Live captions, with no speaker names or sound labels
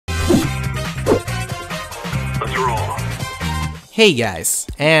Hey guys,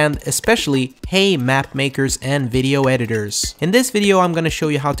 and especially hey map makers and video editors. In this video I'm going to show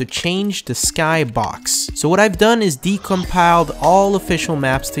you how to change the Skybox. So what I've done is decompiled all official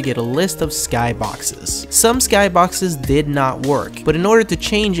maps to get a list of Skyboxes. Some Skyboxes did not work, but in order to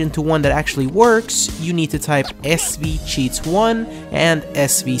change into one that actually works, you need to type svcheats1 and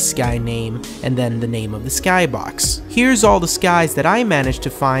svskyname and then the name of the Skybox. Here's all the skies that I managed to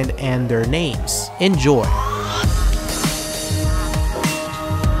find and their names. Enjoy!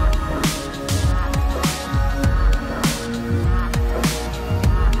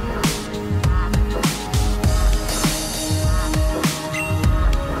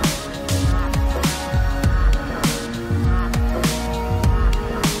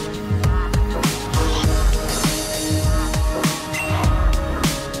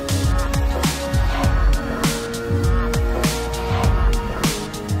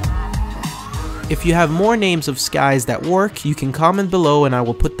 If you have more names of skies that work, you can comment below and I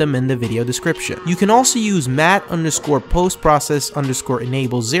will put them in the video description. You can also use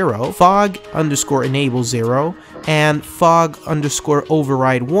mat_postprocess_enable0, fog_enable0, and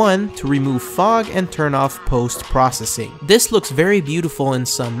fog_override1 to remove fog and turn off post-processing. This looks very beautiful in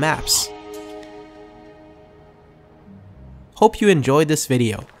some maps. Hope you enjoyed this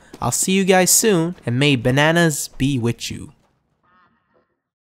video. I'll see you guys soon, and may bananas be with you.